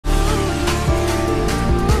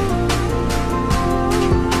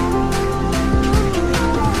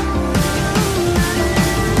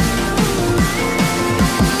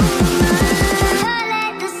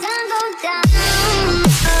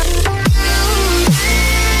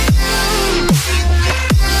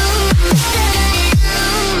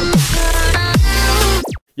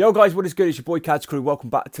Yo guys, what is good? It's your boy Cads Crew. Welcome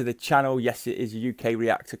back to the channel. Yes, it is a UK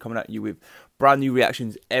reactor coming at you with brand new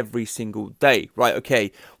reactions every single day. Right,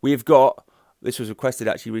 okay, we've got, this was requested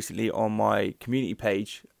actually recently on my community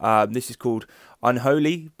page. This is called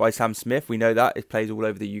Unholy by Sam Smith. We know that. It plays all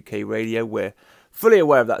over the UK radio. We're fully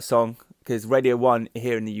aware of that song because Radio 1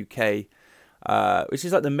 here in the UK, which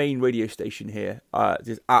is like the main radio station here,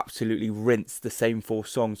 just absolutely rinse the same 4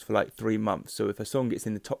 songs for like 3 months. So if a song gets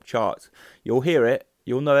in the top charts, you'll hear it.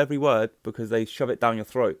 You'll know every word because they shove it down your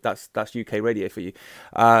throat. That's UK radio for you.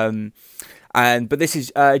 But this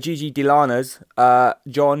is Gigi, DeLana's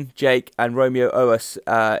John, Jake, and Romeo Oas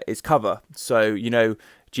is cover. So you know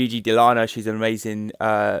Gigi DeLana, she's an amazing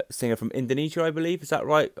singer from Indonesia, I believe. Is that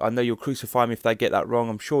right? I know you'll crucify me if I get that wrong.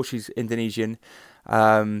 I'm sure she's Indonesian,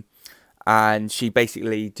 and she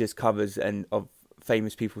basically just covers of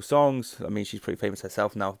famous people's songs. I mean, she's pretty famous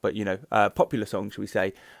herself now, but you know, popular songs, should we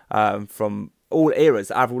say, from all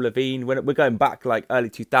eras. Avril Lavigne, we're going back like early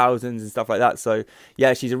 2000s and stuff like that. So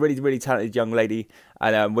yeah, she's a really talented young lady,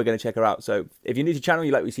 and we're going to check her out. So if you're new to the channel,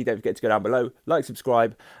 you like what you see, don't forget to go down below, like,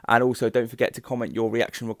 subscribe, and also don't forget to comment your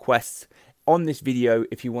reaction requests on this video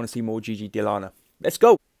if you want to see more Gigi DeLana. Let's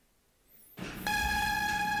go.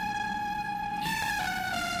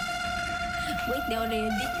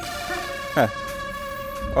 Huh.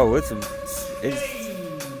 Oh, it's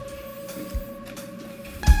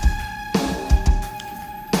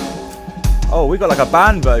oh, we got like a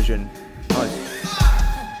band version. Nice.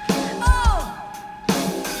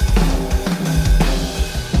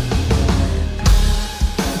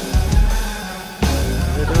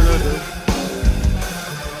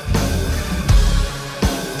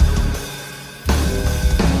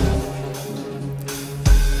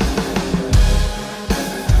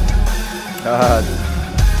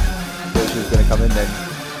 Thought she was gonna come in then.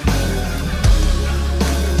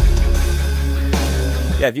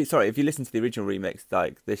 Yeah, if you listen to the original remix,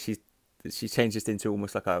 like this, she's changed this into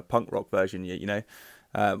almost like a punk rock version, you know,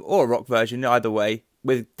 or a rock version, either way,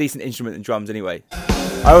 with decent instrument and drums. Anyway,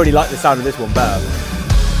 I already like the sound of this one better.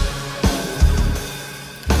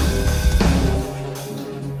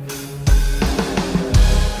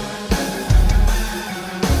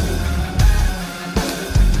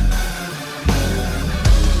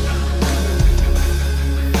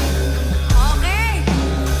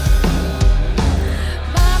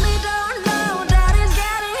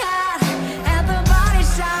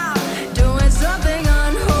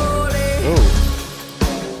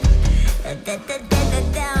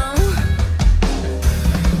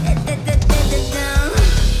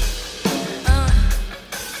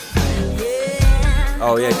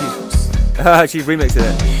 Oh yeah, she's remixing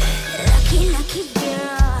it. Lucky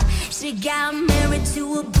girl, she got married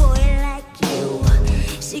to a boy like you.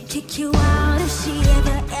 She'd kick you out if she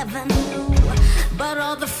ever knew. But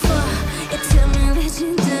all the fuck, it tell me that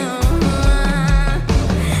you don't.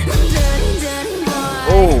 Dirty boy.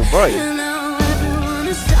 Oh, right.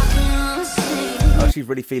 She's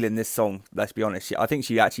really feeling this song, let's be honest. I think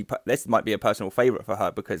she actually this might be a personal favorite for her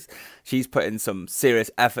because she's putting some serious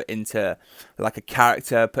effort into like a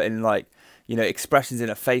character, putting like, you know, expressions in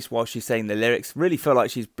her face while she's saying the lyrics. Really feel like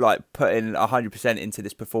she's like putting 100% into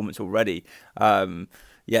this performance already.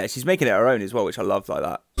 Yeah, she's making it her own as well, which I love like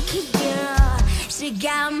that. She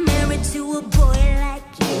got married to a boy like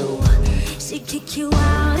you. She'd kick you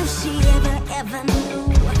out if she ever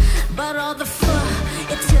knew. But all the fuck,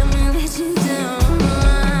 it tell me that you don't.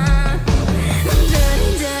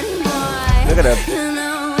 Dirty boy. Look at him. You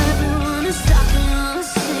know everyone is talking on the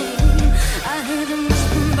scene. I hear them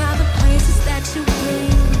whispering about the places that you've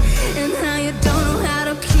been and how you don't know how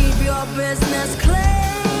to keep your business clean.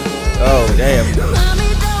 Oh damn.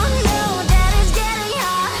 Mommy don't know that it's getting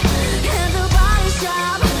hot at the body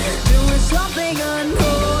shop, doing something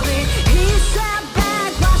unholy. He sat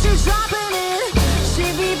back while she's dropping it. She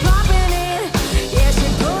be popping it. Yeah, she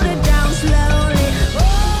put it down slowly.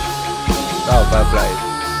 Oh, bad play.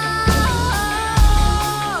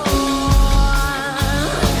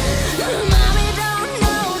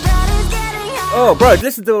 Oh, bro,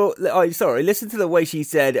 listen to listen to the way she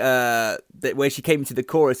said that where she came into the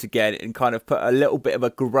chorus again and kind of put a little bit of a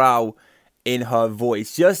growl in her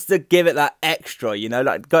voice just to give it that extra, you know,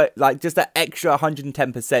 like just that extra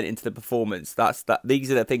 110% into the performance.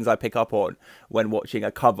 These are the things I pick up on when watching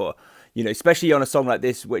a cover, you know, especially on a song like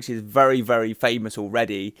this, which is very famous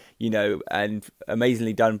already, you know, and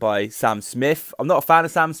amazingly done by Sam Smith. I'm not a fan of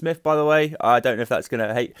Sam Smith, by the way. I don't know if that's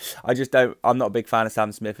gonna hate. I'm not a big fan of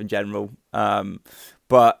Sam Smith in general.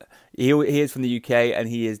 But he is from the UK and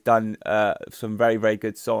he has done some very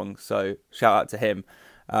good songs. So shout out to him.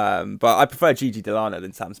 But I prefer Gigi DeLana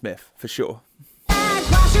than Sam Smith for sure.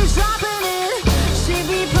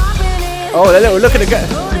 Oh, that little look at the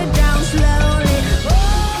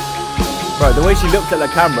bro, the way she looked at the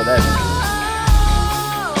camera then.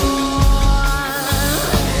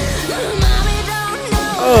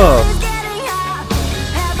 Oh.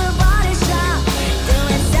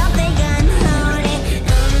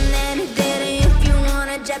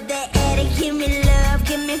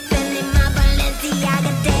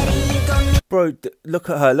 Bro, look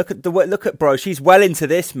at her. Look at the way. Look at bro. She's well into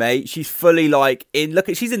this, mate. She's fully like in. Look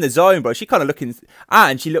at. She's in the zone, bro. She kind of looking,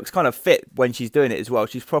 and she looks kind of fit when she's doing it as well.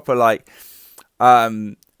 She's proper like. I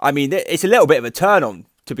mean, it's a little bit of a turn on,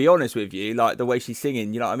 to be honest with you. Like the way she's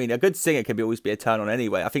singing, you know what I mean. A good singer can always be a turn on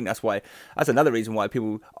anyway. I think that's another reason why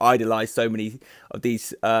people idolize so many of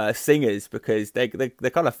these singers, because they're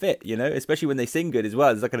kind of fit, you know. Especially when they sing good as well.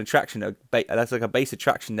 There's like an attraction. That's like a base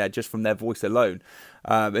attraction there just from their voice alone.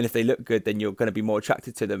 And if they look good, then you're going to be more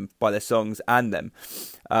attracted to them by their songs and them.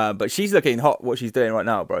 But she's looking hot, what she's doing right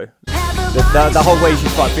now, bro. The whole way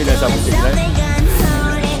she's like feeling herself, you know.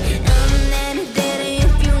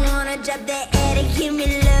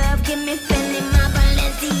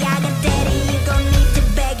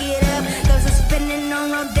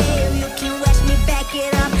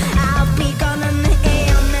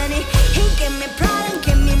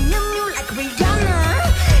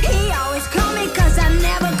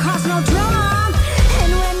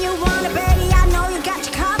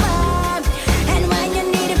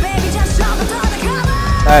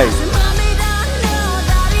 Hey.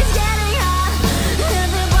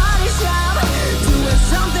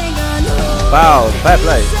 Wow, fair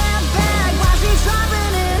play.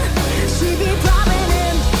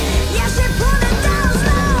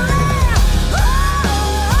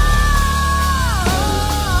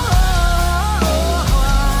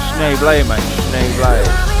 Snake blade, mate. Snake blade.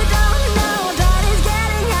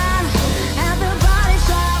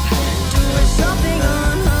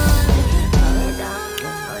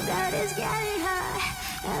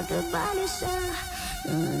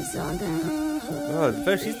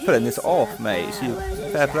 Oh, she's pulling this off, mate. She's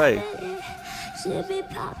fair play.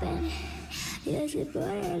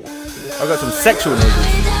 I've got some sexual noises.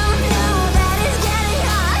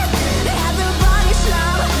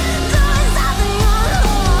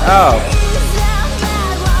 Oh.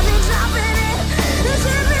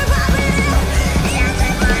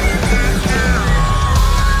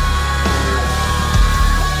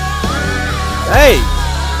 Hey!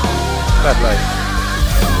 Fair play.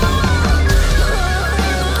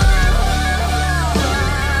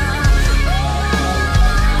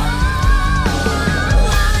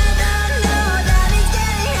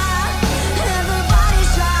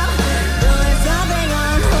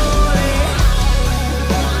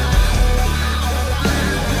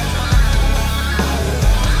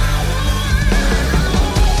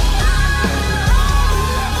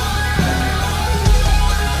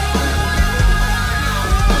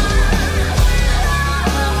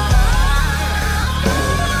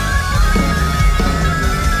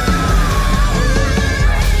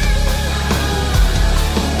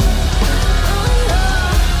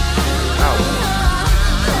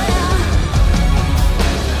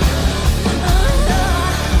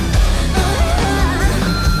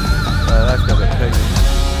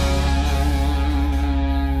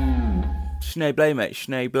 Schnee Blay, mate.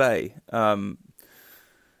 Schnee Blay. That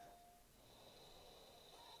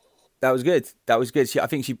was good. That was good. I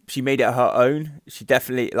think she made it her own. She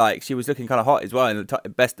definitely, like, she was looking kind of hot as well in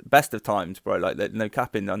the best of times, bro. Like, no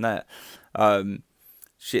capping on that. I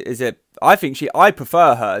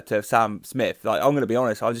prefer her to Sam Smith. Like, I'm gonna be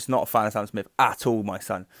honest. I'm just not a fan of Sam Smith at all, my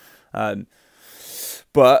son.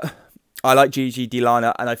 But I like Gigi,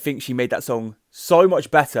 DeLana, and I think she made that song so much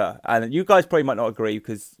better. And you guys probably might not agree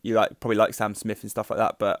because you probably like Sam Smith and stuff like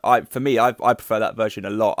that. But for me, I prefer that version a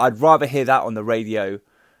lot. I'd rather hear that on the radio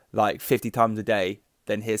like 50 times a day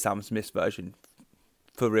than hear Sam Smith's version.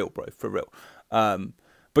 For real, bro, for real.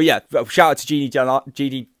 But yeah, shout out to Gigi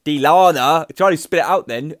DeLana. Trying to spit it out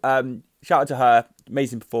then. Shout out to her.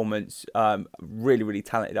 Amazing performance. Really, really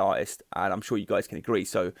talented artist. And I'm sure you guys can agree.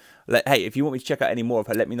 So, hey, if you want me to check out any more of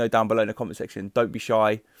her, let me know down below in the comment section. Don't be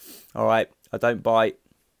shy. All right. I don't bite.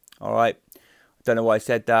 All right. I don't know why I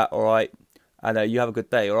said that. All right. And you have a good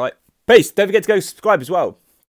day. All right. Peace. Don't forget to go subscribe as well.